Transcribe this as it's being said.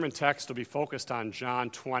sermon text will be focused on John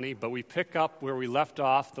 20, but we pick up where we left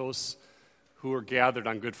off, those who were gathered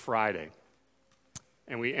on Good Friday.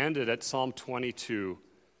 And we ended at Psalm 22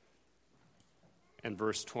 and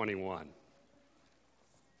verse 21.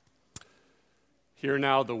 Hear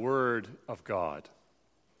now the word of God.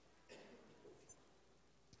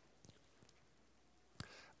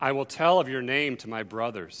 I will tell of your name to my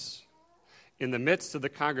brothers. In the midst of the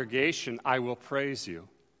congregation, I will praise you.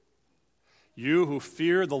 You who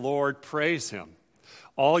fear the Lord, praise him.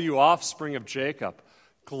 All you offspring of Jacob,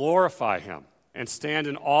 glorify him and stand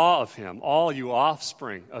in awe of him, all you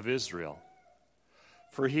offspring of Israel.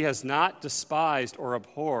 For he has not despised or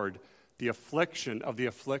abhorred the affliction of the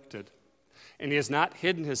afflicted, and he has not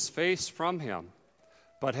hidden his face from him,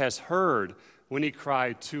 but has heard when he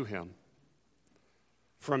cried to him.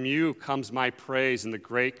 From you comes my praise in the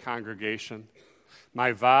great congregation.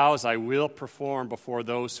 My vows I will perform before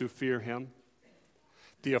those who fear him.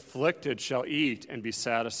 The afflicted shall eat and be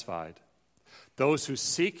satisfied. Those who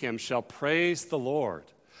seek him shall praise the Lord.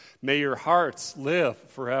 May your hearts live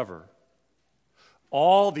forever.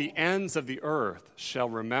 All the ends of the earth shall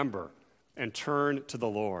remember and turn to the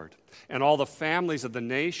Lord, and all the families of the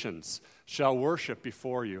nations shall worship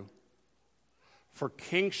before you. For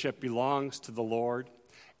kingship belongs to the Lord,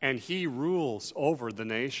 and he rules over the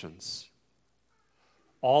nations.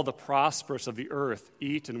 All the prosperous of the earth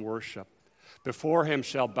eat and worship. Before him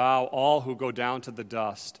shall bow all who go down to the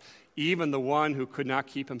dust, even the one who could not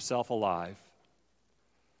keep himself alive.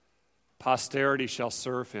 Posterity shall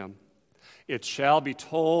serve him. It shall be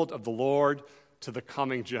told of the Lord to the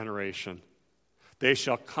coming generation. They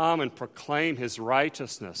shall come and proclaim his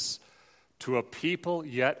righteousness to a people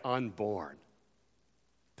yet unborn,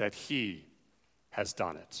 that he has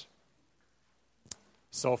done it.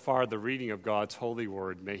 So far, the reading of God's holy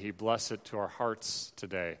word. May he bless it to our hearts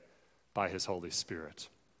today by his Holy Spirit.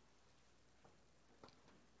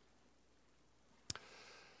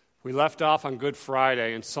 We left off on Good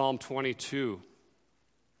Friday in Psalm 22.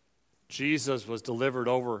 Jesus was delivered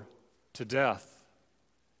over to death.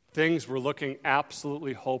 Things were looking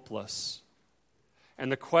absolutely hopeless.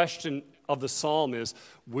 And the question of the psalm is,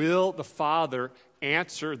 will the Father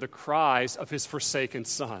answer the cries of his forsaken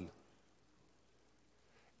Son?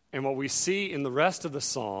 And what we see in the rest of the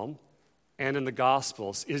psalm and in the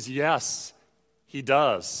Gospels is, yes, he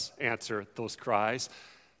does answer those cries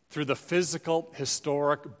through the physical,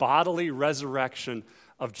 historic, bodily resurrection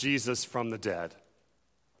of Jesus from the dead.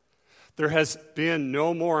 There has been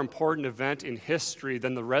no more important event in history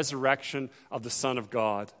than the resurrection of the Son of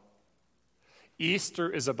God. Easter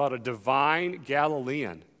is about a divine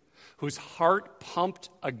Galilean whose heart pumped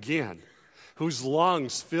again, whose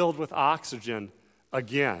lungs filled with oxygen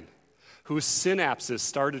again, whose synapses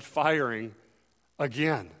started firing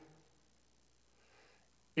again.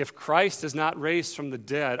 If Christ is not raised from the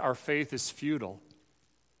dead, our faith is futile.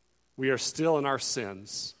 We are still in our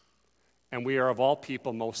sins, and we are of all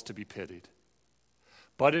people most to be pitied.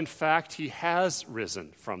 But in fact, he has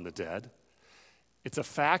risen from the dead. It's a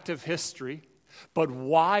fact of history, but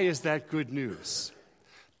why is that good news?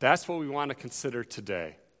 That's what we want to consider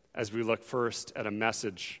today as we look first at a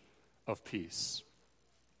message of peace.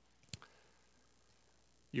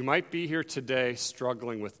 You might be here today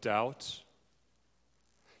struggling with doubt.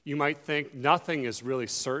 You might think nothing is really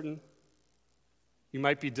certain. You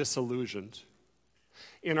might be disillusioned.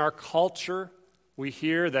 In our culture, we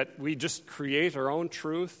hear that we just create our own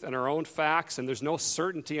truth and our own facts, and there's no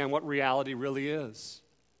certainty on what reality really is.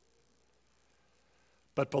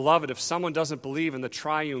 But beloved, if someone doesn't believe in the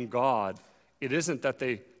triune God, it isn't that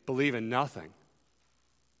they believe in nothing.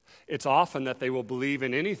 It's often that they will believe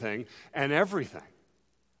in anything and everything.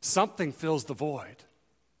 Something fills the void.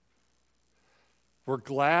 We're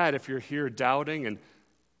glad if you're here doubting and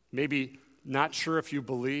maybe not sure if you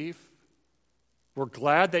believe. We're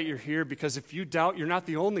glad that you're here because if you doubt, you're not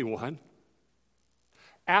the only one.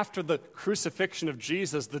 After the crucifixion of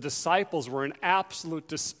Jesus, the disciples were in absolute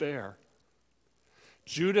despair.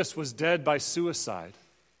 Judas was dead by suicide.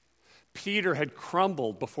 Peter had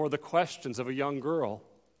crumbled before the questions of a young girl.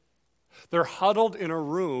 They're huddled in a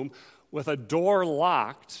room with a door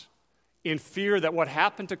locked in fear that what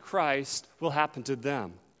happened to Christ will happen to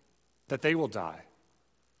them, that they will die.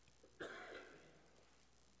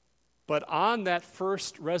 But on that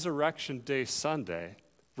first Resurrection Day Sunday,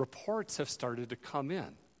 reports have started to come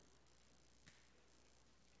in.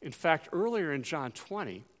 In fact, earlier in John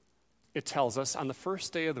 20, it tells us on the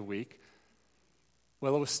first day of the week,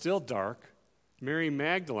 while it was still dark, Mary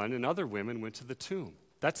Magdalene and other women went to the tomb.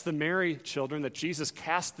 That's the Mary children that Jesus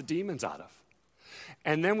cast the demons out of.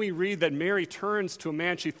 And then we read that Mary turns to a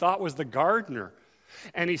man she thought was the gardener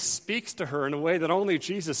And he speaks to her in a way that only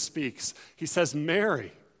Jesus speaks. He says,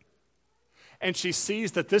 Mary. And she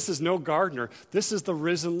sees that this is no gardener. This is the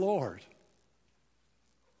risen Lord.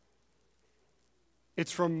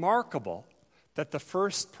 It's remarkable that the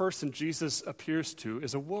first person Jesus appears to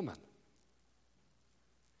is a woman.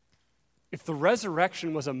 If the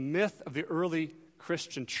resurrection was a myth of the early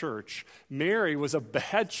Christian church, Mary was a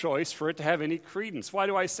bad choice for it to have any credence. Why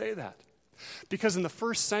do I say that? Because in the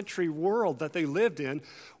first century world that they lived in,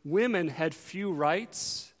 women had few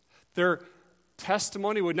rights. Their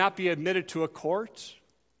testimony would not be admitted to a court.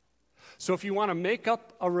 So if you want to make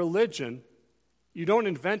up a religion, you don't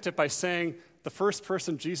invent it by saying the first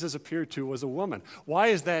person Jesus appeared to was a woman. Why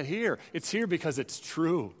is that here? It's here because it's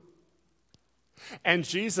true. And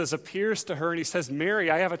Jesus appears to her and he says, Mary,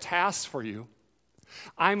 I have a task for you.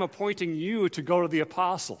 I'm appointing you to go to the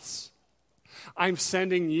apostles. I'm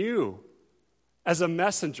sending you as a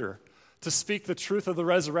messenger to speak the truth of the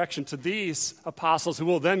resurrection to these apostles who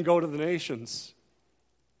will then go to the nations.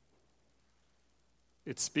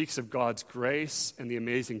 It speaks of God's grace and the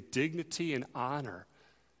amazing dignity and honor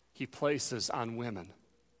he places on women.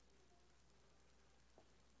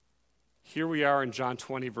 Here we are in John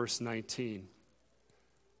 20, verse 19.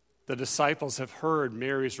 The disciples have heard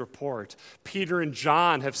Mary's report. Peter and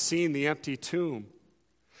John have seen the empty tomb.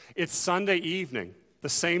 It's Sunday evening, the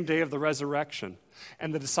same day of the resurrection,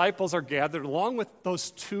 and the disciples are gathered along with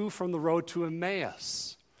those two from the road to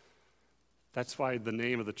Emmaus. That's why the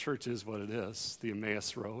name of the church is what it is, the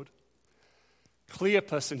Emmaus Road.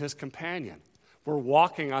 Cleopas and his companion were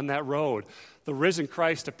walking on that road. The risen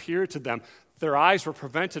Christ appeared to them. Their eyes were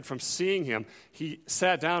prevented from seeing him. He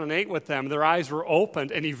sat down and ate with them. Their eyes were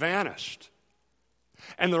opened, and he vanished.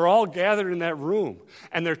 And they're all gathered in that room,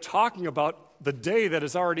 and they're talking about the day that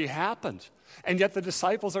has already happened. And yet the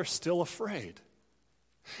disciples are still afraid.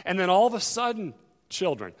 And then all of a sudden,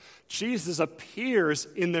 children, Jesus appears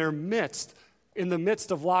in their midst, in the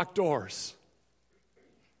midst of locked doors.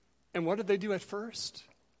 And what did they do at first?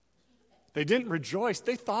 They didn't rejoice.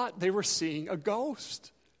 They thought they were seeing a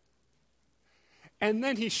ghost. And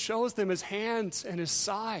then he shows them his hands and his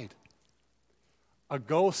side. A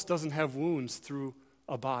ghost doesn't have wounds through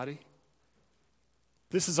a body.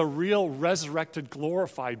 This is a real resurrected,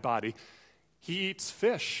 glorified body. He eats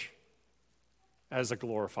fish as a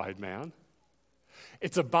glorified man.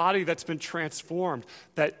 It's a body that's been transformed,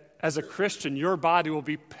 that as a Christian, your body will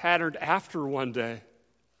be patterned after one day.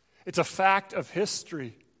 It's a fact of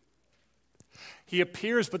history. He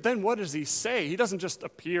appears, but then what does he say? He doesn't just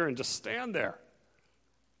appear and just stand there.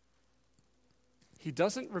 He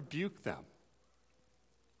doesn't rebuke them.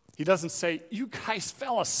 He doesn't say, you guys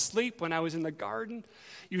fell asleep when I was in the garden.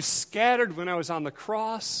 You scattered when I was on the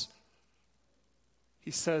cross.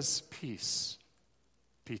 He says, peace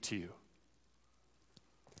be to you.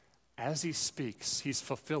 As he speaks, he's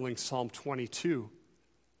fulfilling Psalm 22.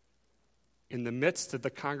 In the midst of the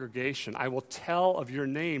congregation, I will tell of your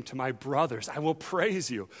name to my brothers. I will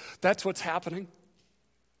praise you. That's what's happening.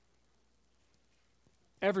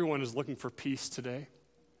 Everyone is looking for peace today.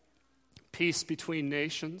 Peace between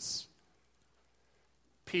nations.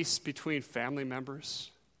 Peace between family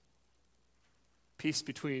members. Peace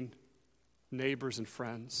between neighbors and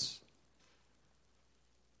friends.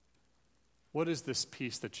 What is this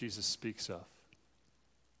peace that Jesus speaks of?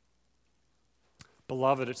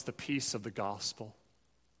 Beloved, it's the peace of the gospel.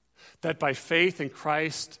 That by faith in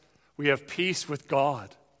Christ, we have peace with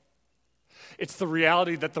God. It's the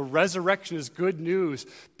reality that the resurrection is good news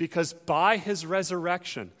because by his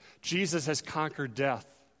resurrection, Jesus has conquered death.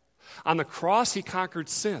 On the cross, he conquered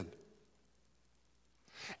sin.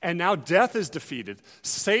 And now death is defeated.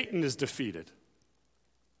 Satan is defeated.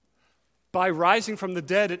 By rising from the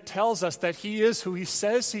dead, it tells us that he is who he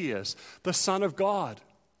says he is, the Son of God.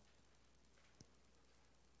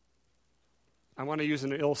 I want to use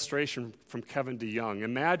an illustration from Kevin DeYoung.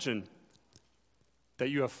 Imagine that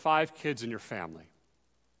you have 5 kids in your family.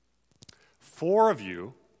 4 of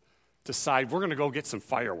you decide we're going to go get some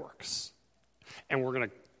fireworks. And we're going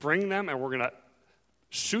to bring them and we're going to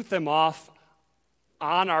shoot them off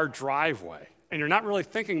on our driveway. And you're not really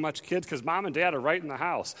thinking much, kids, because mom and dad are right in the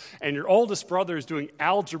house. And your oldest brother is doing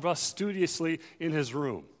algebra studiously in his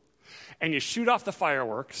room. And you shoot off the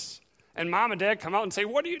fireworks, and mom and dad come out and say,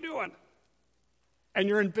 what are you doing? And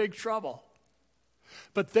you're in big trouble.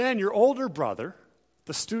 But then your older brother,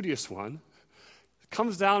 the studious one,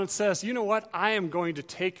 comes down and says, you know what? I am going to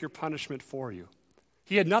take your punishment for you.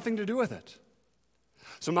 He had nothing to do with it.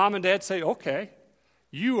 So mom and dad say, okay,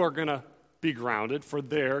 you are going to be grounded for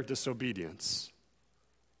their disobedience.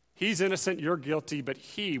 He's innocent, you're guilty, but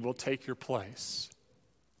he will take your place.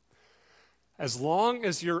 As long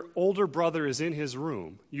as your older brother is in his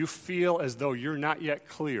room, you feel as though you're not yet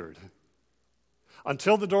cleared.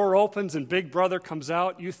 Until the door opens and big brother comes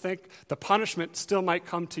out, you think the punishment still might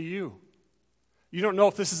come to you. You don't know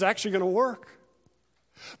if this is actually going to work.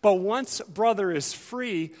 But once brother is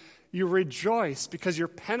free, you rejoice because your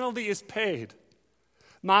penalty is paid.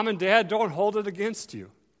 Mom and dad don't hold it against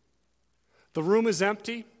you. The room is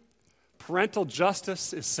empty. Parental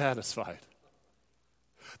justice is satisfied.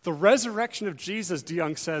 The resurrection of Jesus,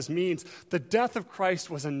 DeYoung says, means the death of Christ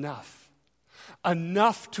was enough.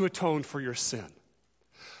 Enough to atone for your sin.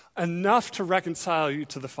 Enough to reconcile you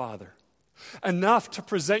to the Father. Enough to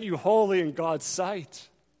present you holy in God's sight.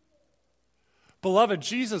 Beloved,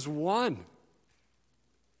 Jesus won.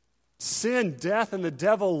 Sin, death, and the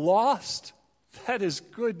devil lost. That is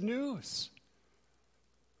good news.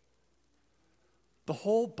 The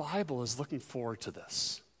whole Bible is looking forward to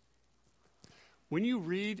this. When you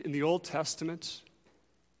read in the Old Testament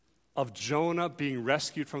of Jonah being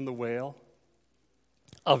rescued from the whale,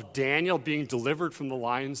 of Daniel being delivered from the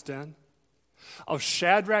lion's den, of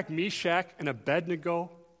Shadrach, Meshach, and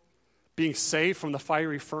Abednego being saved from the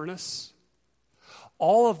fiery furnace,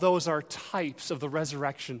 all of those are types of the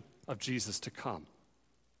resurrection of Jesus to come.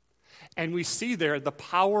 And we see there the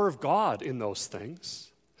power of God in those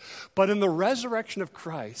things. But in the resurrection of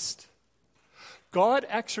Christ, God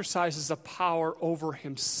exercises a power over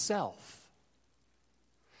himself.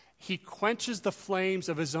 He quenches the flames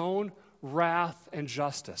of his own wrath and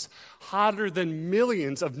justice, hotter than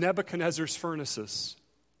millions of Nebuchadnezzar's furnaces.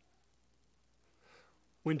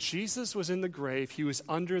 When Jesus was in the grave, he was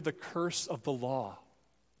under the curse of the law,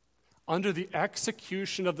 under the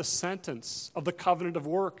execution of the sentence of the covenant of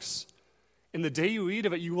works. In the day you eat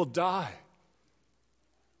of it, you will die.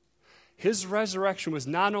 His resurrection was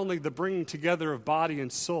not only the bringing together of body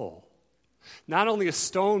and soul, not only a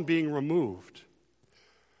stone being removed,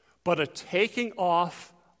 but a taking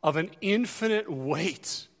off of an infinite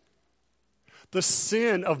weight, the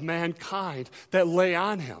sin of mankind that lay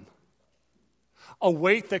on him, a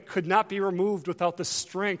weight that could not be removed without the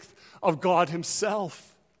strength of God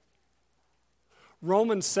himself.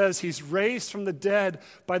 Romans says he's raised from the dead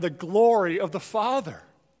by the glory of the Father,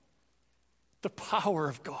 the power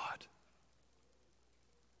of God.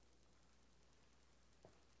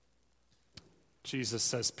 Jesus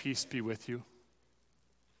says, "Peace be with you.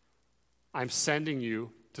 I'm sending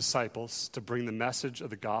you, disciples, to bring the message of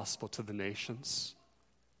the gospel to the nations."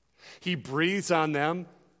 He breathes on them,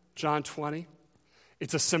 John 20.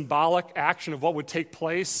 It's a symbolic action of what would take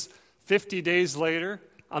place 50 days later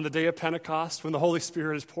on the day of Pentecost when the Holy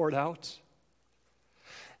Spirit is poured out.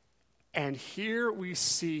 And here we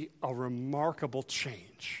see a remarkable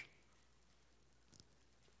change.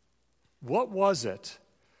 What was it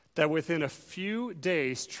that within a few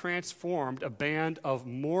days transformed a band of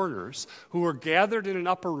mourners who were gathered in an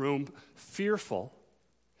upper room, fearful,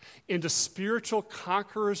 into spiritual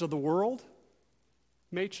conquerors of the world?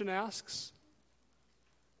 Machen asks.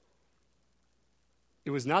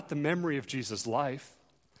 It was not the memory of Jesus' life.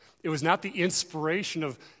 It was not the inspiration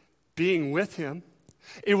of being with him.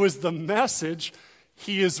 It was the message,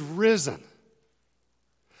 he is risen.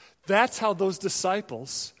 That's how those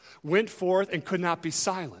disciples went forth and could not be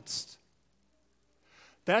silenced.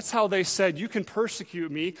 That's how they said, you can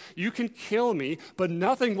persecute me, you can kill me, but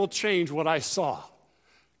nothing will change what I saw.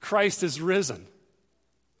 Christ is risen.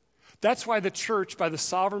 That's why the church, by the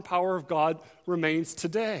sovereign power of God, remains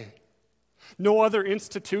today. No other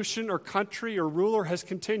institution or country or ruler has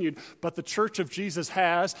continued, but the church of Jesus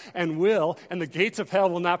has and will, and the gates of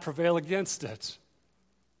hell will not prevail against it.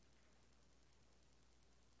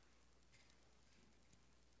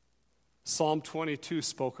 Psalm 22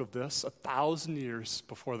 spoke of this 1,000 years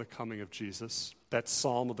before the coming of Jesus, that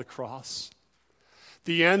psalm of the cross.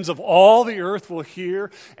 The ends of all the earth will hear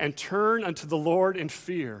and turn unto the Lord in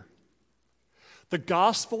fear. The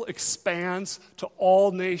gospel expands to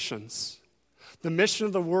all nations. The mission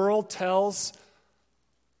of the world tells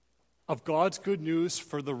of God's good news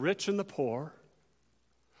for the rich and the poor,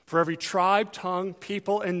 for every tribe, tongue,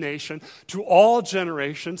 people, and nation, to all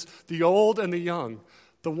generations, the old and the young,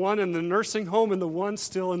 the one in the nursing home and the one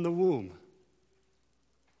still in the womb.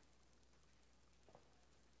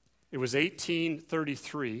 It was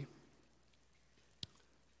 1833.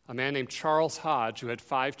 A man named Charles Hodge, who had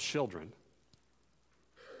 5 children,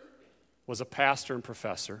 was a pastor and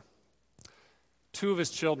professor. 2 of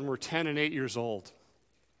his children were 10 and 8 years old.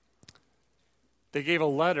 They gave a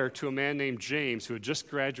letter to a man named James who had just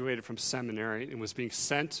graduated from seminary and was being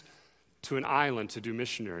sent to an island to do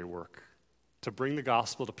missionary work, to bring the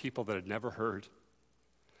gospel to people that had never heard.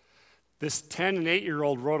 This 10 and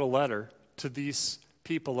 8-year-old wrote a letter to these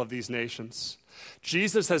people of these nations.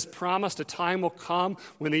 Jesus has promised a time will come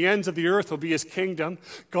when the ends of the earth will be his kingdom.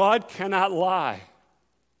 God cannot lie.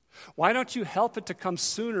 Why don't you help it to come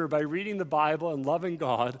sooner by reading the Bible and loving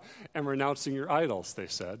God and renouncing your idols, they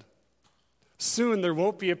said. Soon there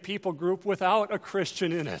won't be a people group without a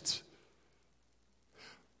Christian in it.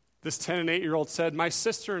 This 10 and 8-year-old said, my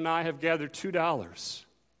sister and I have gathered $2.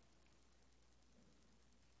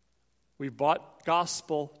 We bought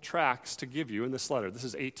gospel tracts to give you in this letter. This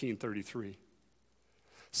is 1833.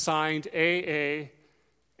 Signed A.A.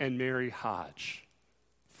 and Mary Hodge,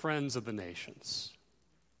 Friends of the Nations.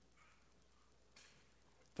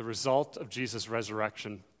 The result of Jesus'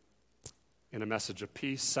 resurrection in a message of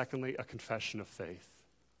peace. Secondly, a confession of faith.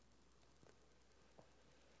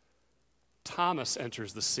 Thomas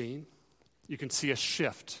enters the scene. You can see a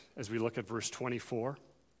shift as we look at verse 24.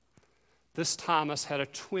 This Thomas had a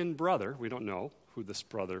twin brother. We don't know who this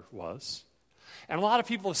brother was. And a lot of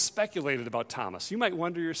people have speculated about Thomas. You might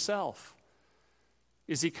wonder yourself,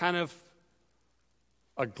 is he kind of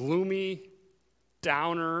a gloomy,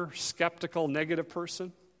 downer, skeptical, negative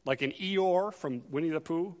person? Like an Eeyore from Winnie the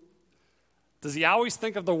Pooh? Does he always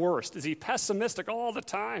think of the worst? Is he pessimistic all the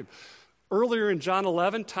time? Earlier in John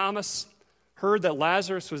 11, Thomas heard that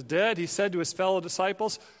Lazarus was dead. He said to his fellow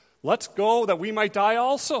disciples, let's go that we might die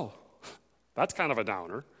also. That's kind of a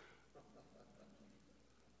downer.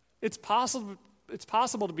 It's possible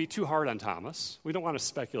to be too hard on Thomas. We don't want to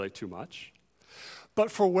speculate too much.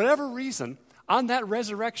 But for whatever reason, on that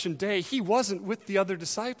resurrection day, he wasn't with the other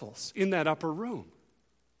disciples in that upper room.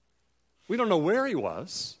 We don't know where he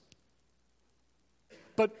was.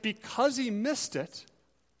 But because he missed it,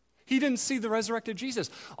 he didn't see the resurrected Jesus.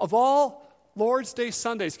 Of all Lord's Day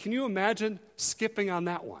Sundays, can you imagine skipping on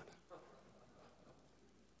that one?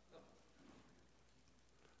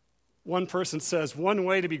 One person says, one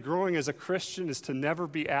way to be growing as a Christian is to never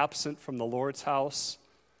be absent from the Lord's house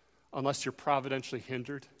unless you're providentially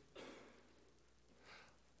hindered.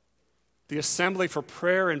 The assembly for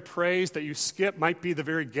prayer and praise that you skip might be the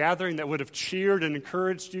very gathering that would have cheered and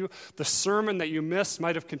encouraged you. The sermon that you missed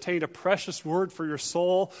might have contained a precious word for your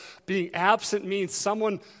soul. Being absent means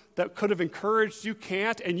someone that could have encouraged you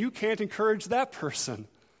can't, and you can't encourage that person.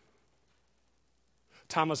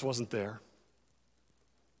 Thomas wasn't there.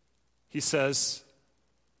 He says,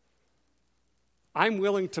 I'm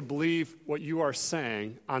willing to believe what you are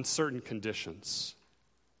saying on certain conditions.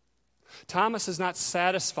 Thomas is not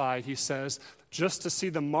satisfied, he says, just to see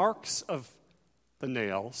the marks of the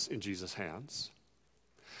nails in Jesus' hands.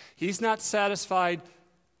 He's not satisfied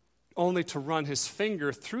only to run his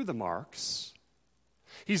finger through the marks.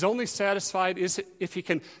 He's only satisfied if he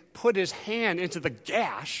can put his hand into the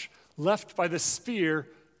gash left by the spear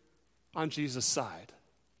on Jesus' side.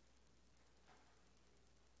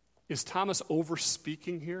 Is Thomas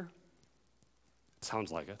over-speaking here? It sounds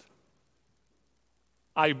like it.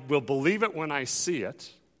 I will believe it when I see it.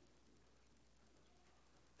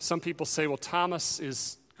 Some people say, well, Thomas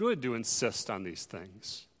is good to insist on these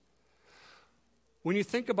things. When you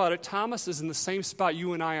think about it, Thomas is in the same spot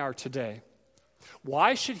you and I are today.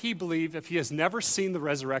 Why should he believe if he has never seen the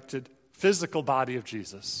resurrected physical body of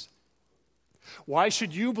Jesus? Why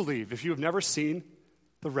should you believe if you have never seen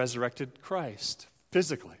the resurrected Christ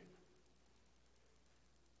physically?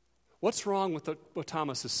 What's wrong with what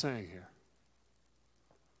Thomas is saying here?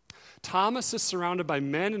 Thomas is surrounded by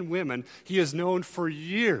men and women he has known for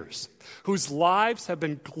years, whose lives have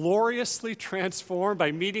been gloriously transformed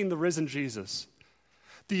by meeting the risen Jesus.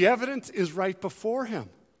 The evidence is right before him.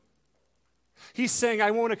 He's saying, I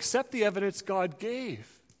won't accept the evidence God gave.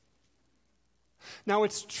 Now,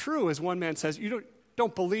 it's true, as one man says, you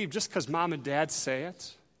don't believe just because mom and dad say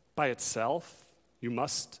it by itself. You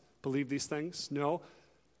must believe these things. No.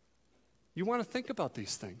 You want to think about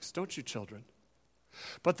these things, don't you, children?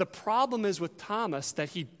 But the problem is with Thomas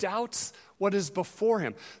that he doubts what is before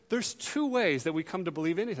him. There's two ways that we come to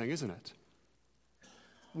believe anything, isn't it?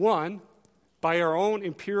 One, by our own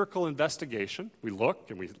empirical investigation. We look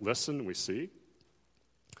and we listen and we see.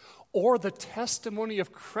 Or the testimony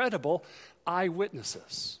of credible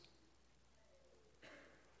eyewitnesses.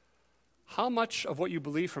 How much of what you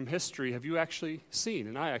believe from history have you actually seen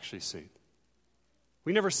and I actually seen?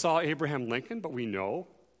 We never saw Abraham Lincoln, but we know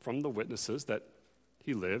from the witnesses that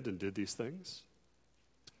he lived and did these things.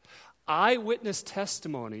 Eyewitness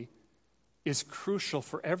testimony is crucial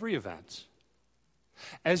for every event.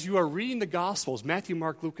 As you are reading the Gospels, Matthew,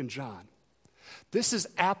 Mark, Luke, and John, this is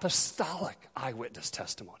apostolic eyewitness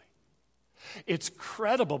testimony. It's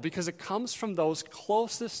credible because it comes from those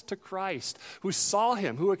closest to Christ, who saw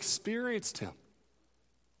him, who experienced him,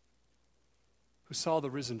 who saw the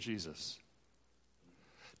risen Jesus.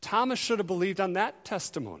 Thomas should have believed on that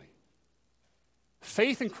testimony.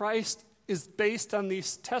 Faith in Christ is based on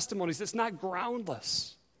these testimonies. It's not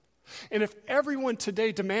groundless. And if everyone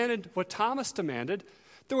today demanded what Thomas demanded,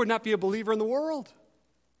 there would not be a believer in the world.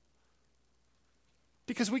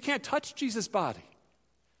 Because we can't touch Jesus' body.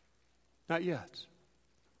 Not yet.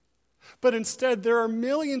 But instead, there are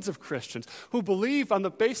millions of Christians who believe on the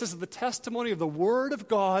basis of the testimony of the Word of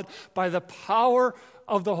God by the power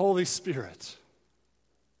of the Holy Spirit.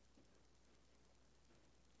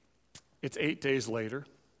 It's 8 days later.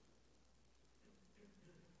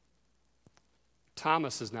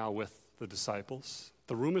 Thomas is now with the disciples.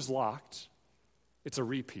 The room is locked. It's a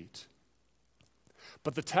repeat.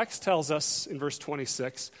 But the text tells us in verse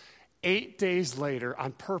 26, 8 days later,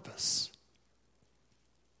 on purpose,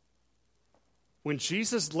 when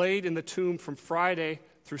Jesus laid in the tomb from Friday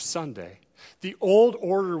through Sunday, the old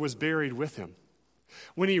order was buried with him.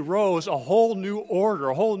 When he rose, a whole new order,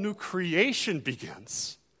 a whole new creation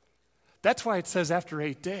begins. That's why it says after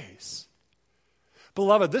 8 days.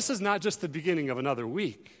 Beloved, this is not just the beginning of another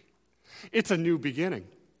week. It's a new beginning.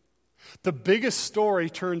 The biggest story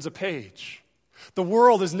turns a page. The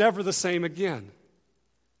world is never the same again.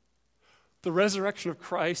 The resurrection of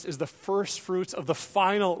Christ is the first fruits of the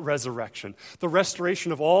final resurrection, the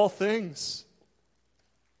restoration of all things.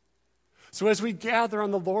 So as we gather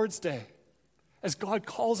on the Lord's Day, as God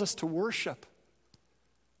calls us to worship,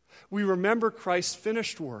 we remember Christ's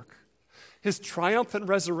finished work, his triumphant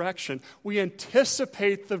resurrection. We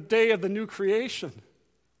anticipate the day of the new creation,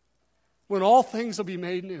 when all things will be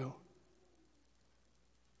made new.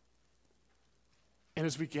 And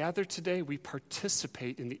as we gather today, we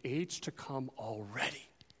participate in the age to come already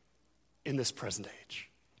in this present age.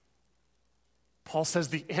 Paul says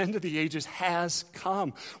the end of the ages has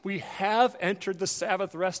come. We have entered the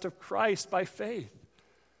Sabbath rest of Christ by faith.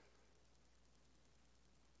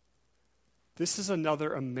 This is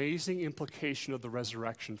another amazing implication of the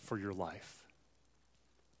resurrection for your life.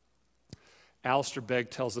 Alistair Begg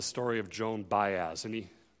tells the story of Joan Baez. Any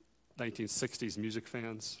 1960s music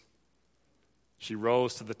fans? She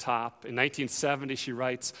rose to the top. In 1970, she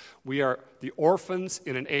writes, "We are the orphans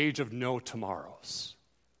in an age of no tomorrows."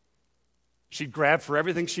 She grabbed for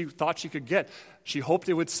everything she thought she could get. She hoped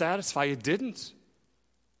it would satisfy. It didn't.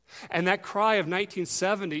 And that cry of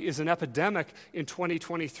 1970 is an epidemic in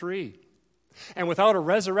 2023. And without a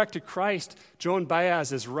resurrected Christ, Joan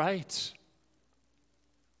Baez is right.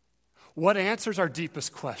 What answers our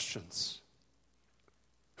deepest questions?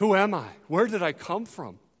 Who am I? Where did I come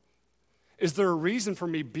from? Is there a reason for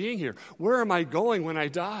me being here? Where am I going when I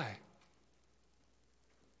die?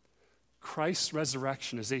 Christ's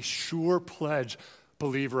resurrection is a sure pledge,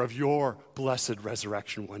 believer, of your blessed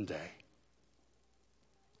resurrection one day.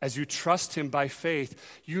 As you trust him by faith,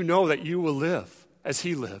 you know that you will live as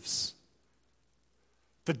he lives.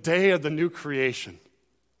 The day of the new creation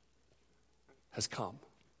has come.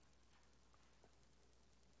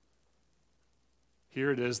 Here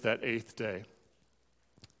it is, that 8th day.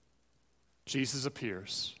 Jesus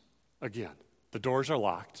appears again. The doors are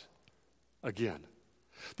locked again.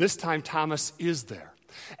 This time Thomas is there.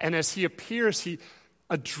 And as he appears, he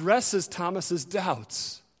addresses Thomas's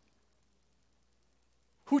doubts.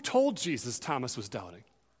 Who told Jesus Thomas was doubting?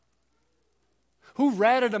 Who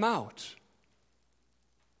ratted him out?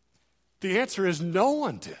 The answer is no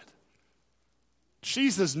one did.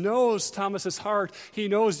 Jesus knows Thomas's heart. He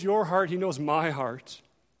knows your heart. He knows my heart.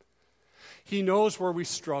 He knows where we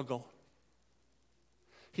struggle.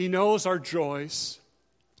 He knows our joys,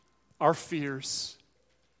 our fears,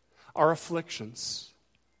 our afflictions.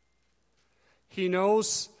 He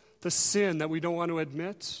knows the sin that we don't want to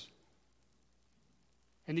admit.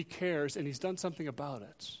 And he cares, and he's done something about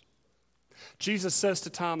it. Jesus says to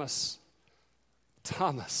Thomas,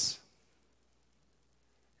 "Thomas,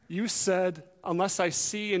 you said, unless I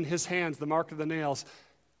see in his hands the mark of the nails,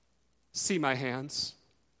 see my hands.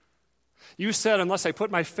 You said, unless I put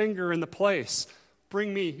my finger in the place,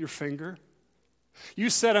 bring me your finger. You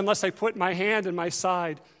said, unless I put my hand in my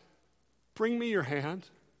side, bring me your hand.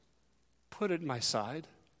 Put it in my side.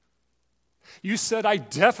 You said, I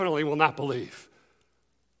definitely will not believe.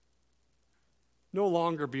 No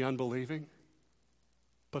longer be unbelieving,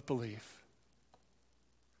 but believe."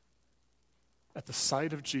 At the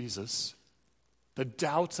sight of Jesus, the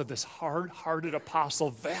doubts of this hard-hearted apostle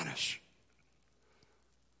vanish.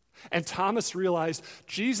 And Thomas realized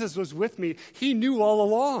Jesus was with me. He knew all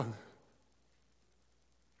along.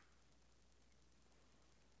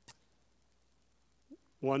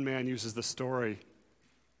 One man uses the story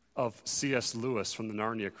of C.S. Lewis from the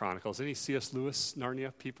Narnia Chronicles. Any C.S. Lewis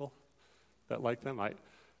Narnia people that like them?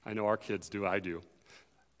 I know our kids do. I do.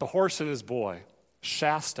 The horse and his boy,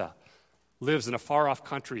 Shasta, lives in a far-off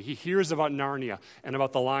country. He hears about Narnia and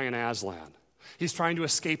about the lion Aslan. He's trying to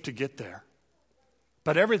escape to get there.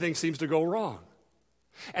 But everything seems to go wrong.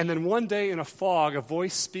 And then one day in a fog, a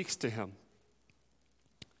voice speaks to him.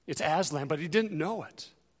 It's Aslan, but he didn't know it.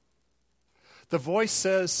 The voice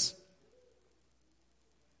says,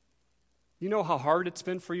 "You know how hard it's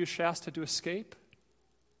been for you, Shasta, to escape?"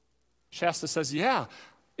 Shasta says, "Yeah,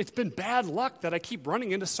 it's been bad luck that I keep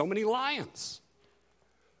running into so many lions."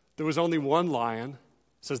 "There was only one lion,"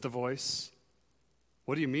 says the voice.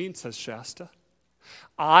 "What do you mean?" says Shasta.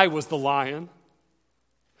 "I was the lion.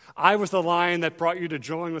 I was the lion that brought you to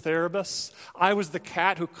join with Erebus. I was the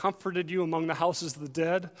cat who comforted you among the houses of the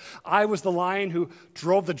dead. I was the lion who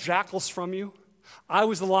drove the jackals from you. I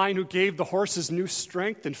was the lion who gave the horses new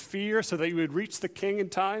strength and fear so that you would reach the king in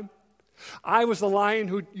time. I was the lion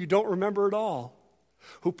who you don't remember at all,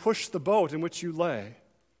 who pushed the boat in which you lay,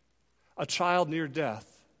 a child near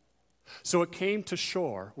death. So it came to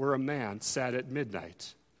shore where a man sat at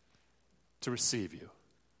midnight to receive you."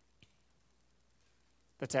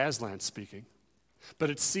 That's Aslan speaking.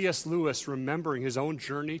 But it's C.S. Lewis remembering his own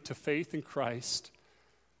journey to faith in Christ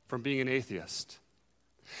from being an atheist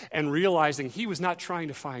and realizing he was not trying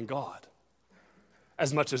to find God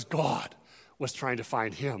as much as God was trying to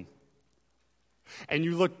find him. And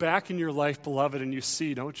you look back in your life, beloved, and you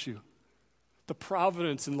see, don't you, the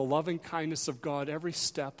providence and the loving kindness of God every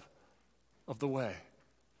step of the way.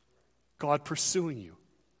 God pursuing you.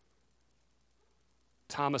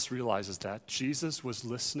 Thomas realizes that. Jesus was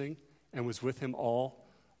listening and was with him all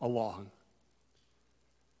along.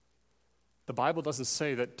 The Bible doesn't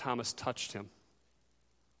say that Thomas touched him.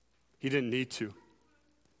 He didn't need to.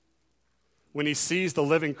 When he sees the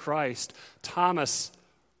living Christ, Thomas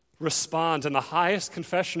responds in the highest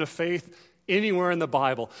confession of faith anywhere in the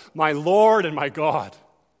Bible, "My Lord and my God."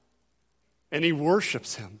 And he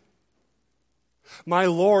worships him. My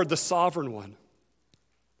Lord, the sovereign one.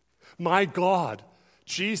 My God,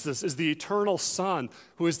 Jesus is the eternal Son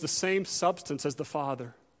who is the same substance as the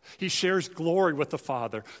Father. He shares glory with the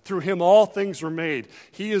Father. Through him all things were made.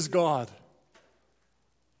 He is God.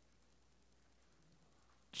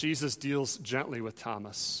 Jesus deals gently with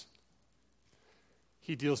Thomas.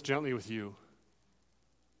 He deals gently with you.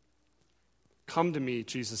 "Come to me,"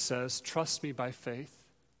 Jesus says. "Trust me by faith.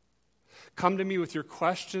 Come to me with your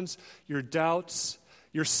questions, your doubts,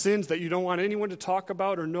 your sins that you don't want anyone to talk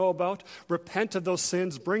about or know about. Repent of those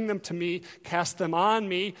sins. Bring them to me. Cast them on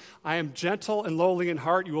me. I am gentle and lowly in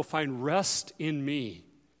heart. You will find rest in me."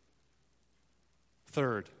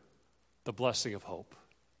 Third, the blessing of hope.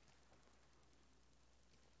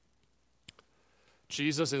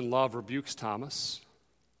 Jesus in love rebukes Thomas.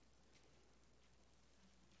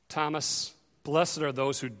 "Thomas, blessed are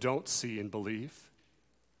those who don't see and believe."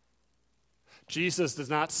 Jesus does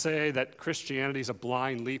not say that Christianity is a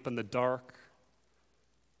blind leap in the dark.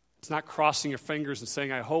 It's not crossing your fingers and saying,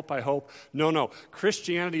 I hope. No.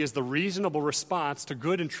 Christianity is the reasonable response to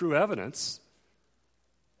good and true evidence.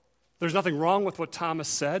 There's nothing wrong with what Thomas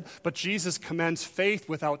said, but Jesus commends faith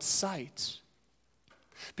without sight.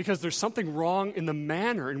 Because there's something wrong in the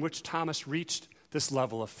manner in which Thomas reached this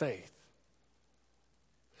level of faith.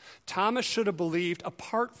 Thomas should have believed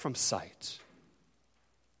apart from sight.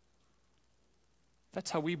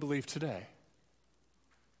 That's how we believe today.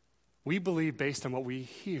 We believe based on what we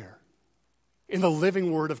hear in the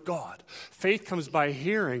living Word of God. Faith comes by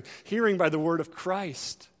hearing, hearing by the Word of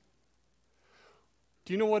Christ.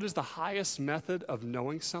 Do you know what is the highest method of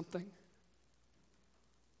knowing something?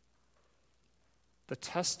 The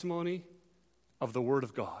testimony of the Word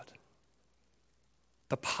of God.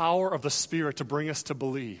 The power of the Spirit to bring us to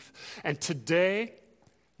believe. And today,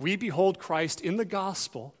 we behold Christ in the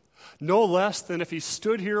gospel no less than if he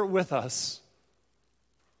stood here with us.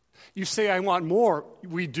 You say, I want more.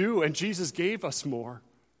 We do, and Jesus gave us more.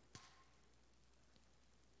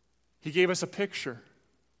 He gave us a picture.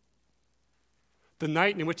 The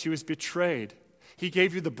night in which he was betrayed, he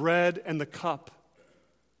gave you the bread and the cup.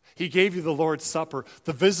 He gave you the Lord's Supper,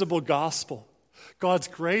 the visible gospel, God's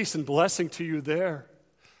grace and blessing to you there.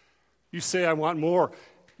 You say, I want more.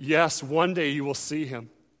 Yes, one day you will see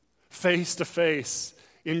him face to face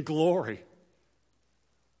in glory.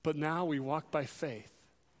 But now we walk by faith,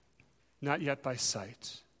 not yet by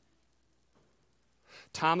sight.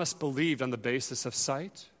 Thomas believed on the basis of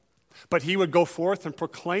sight, but he would go forth and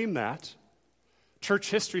proclaim that.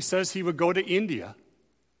 Church history says he would go to India,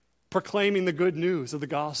 proclaiming the good news of the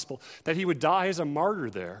gospel, that he would die as a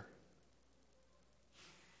martyr there.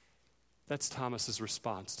 That's Thomas's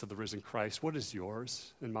response to the risen Christ. What is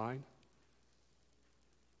yours and mine?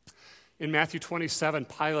 In Matthew 27,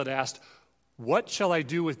 Pilate asked, "What shall I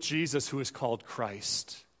do with Jesus who is called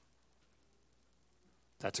Christ?"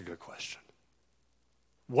 That's a good question.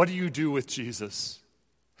 What do you do with Jesus?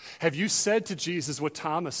 Have you said to Jesus what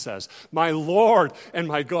Thomas says, "My Lord and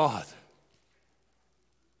my God"?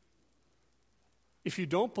 If you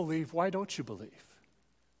don't believe, why don't you believe?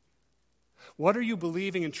 What are you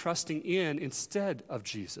believing and trusting in instead of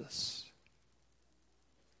Jesus?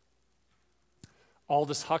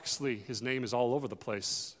 Aldous Huxley, his name is all over the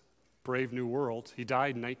place. Brave New World. He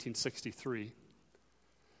died in 1963.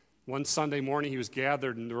 One Sunday morning he was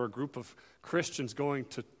gathered, and there were a group of Christians going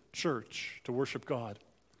to church to worship God.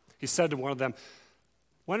 He said to one of them,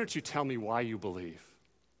 "Why don't you tell me why you believe?"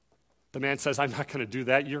 The man says, "I'm not going to do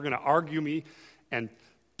that. You're going to argue me and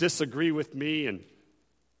disagree with me." And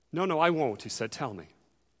no, I won't. He said, "Tell me."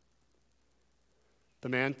 The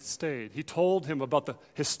man stayed. He told him about the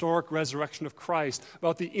historic resurrection of Christ,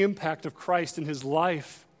 about the impact of Christ in his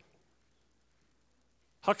life.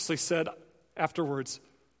 Huxley said afterwards,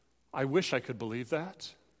 "I wish I could believe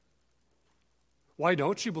that." Why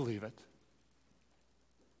don't you believe it?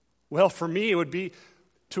 Well, for me, it would be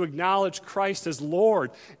to acknowledge Christ as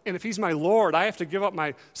Lord. And if he's my Lord, I have to give up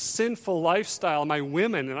my sinful lifestyle, my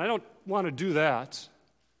women, and I don't want to do that.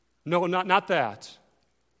 No, not that.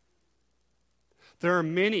 There are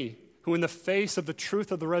many who, in the face of the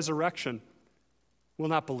truth of the resurrection, will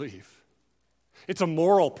not believe. It's a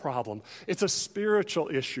moral problem. It's a spiritual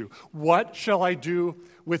issue. What shall I do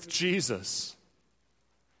with Jesus?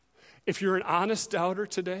 If you're an honest doubter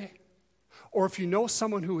today, or if you know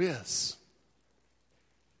someone who is,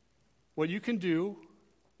 what you can do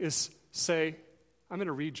is say, "I'm going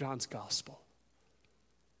to read John's gospel."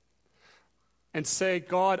 And say,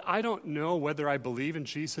 "God, I don't know whether I believe in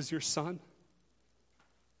Jesus, your son,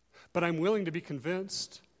 but I'm willing to be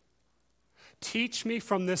convinced. Teach me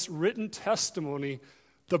from this written testimony,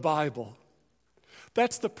 the Bible."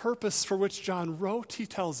 That's the purpose for which John wrote, he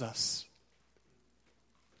tells us.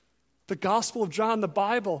 The Gospel of John, the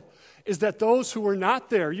Bible, is that those who were not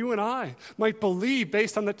there, you and I, might believe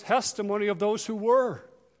based on the testimony of those who were.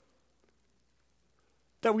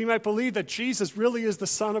 That we might believe that Jesus really is the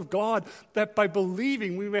Son of God, that by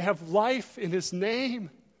believing we may have life in his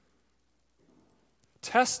name.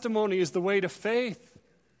 Testimony is the way to faith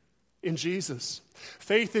in Jesus.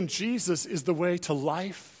 Faith in Jesus is the way to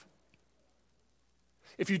life.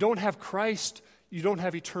 If you don't have Christ, you don't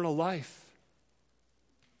have eternal life.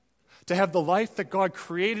 To have the life that God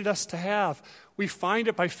created us to have, we find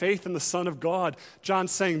it by faith in the Son of God.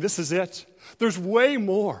 John's saying, this is it. There's way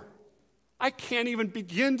more. I can't even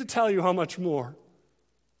begin to tell you how much more.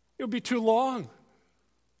 It would be too long.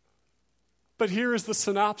 But here is the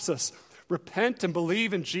synopsis. Repent and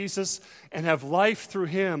believe in Jesus and have life through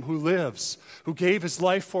him who lives, who gave his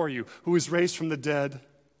life for you, who was raised from the dead.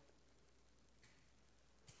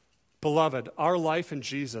 Beloved, our life in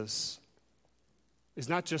Jesus is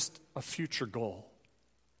not just a future goal.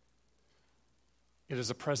 It is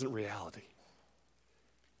a present reality.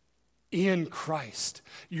 In Christ,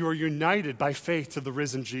 you are united by faith to the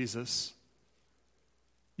risen Jesus.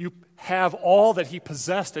 You have all that he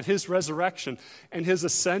possessed at his resurrection and his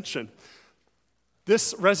ascension.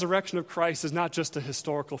 This resurrection of Christ is not just a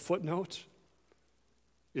historical footnote.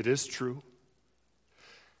 It is true.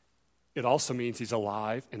 It also means he's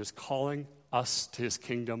alive and is calling us to his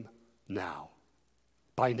kingdom now,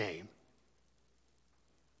 by name.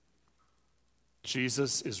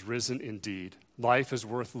 Jesus is risen indeed. Life is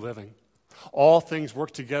worth living. All things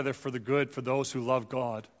work together for the good for those who love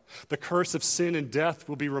God. The curse of sin and death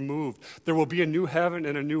will be removed. There will be a new heaven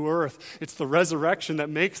and a new earth. It's the resurrection that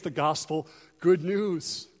makes the gospel good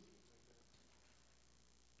news.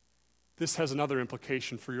 This has another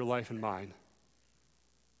implication for your life and mine.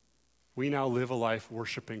 We now live a life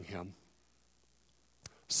worshiping him.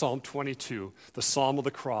 Psalm 22, the Psalm of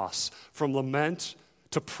the Cross, from lament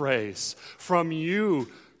to praise. From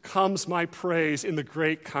you comes my praise in the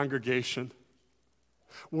great congregation.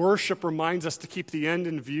 Worship reminds us to keep the end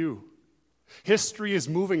in view. History is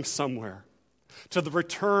moving somewhere to the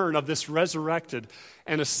return of this resurrected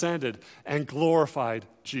and ascended and glorified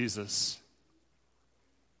Jesus.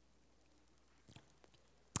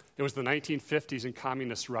 It was the 1950s in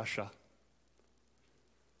communist Russia.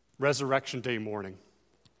 Resurrection Day morning.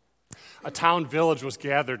 A town village was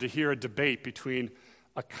gathered to hear a debate between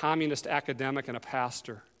a communist academic and a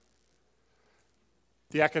pastor.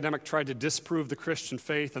 The academic tried to disprove the Christian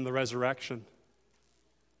faith and the resurrection.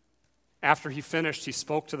 After he finished, he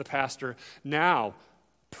spoke to the pastor, "Now,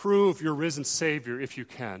 prove your risen Savior if you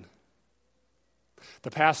can."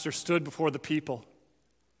 The pastor stood before the people,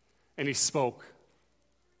 and he spoke.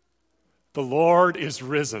 The Lord is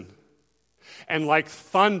risen. And like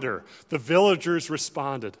thunder, the villagers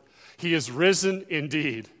responded, He is risen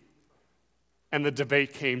indeed. And the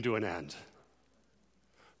debate came to an end.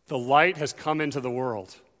 The light has come into the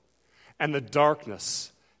world, and the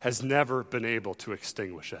darkness has never been able to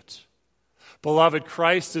extinguish it. Beloved,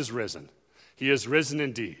 Christ is risen. He is risen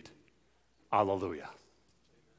indeed. Alleluia.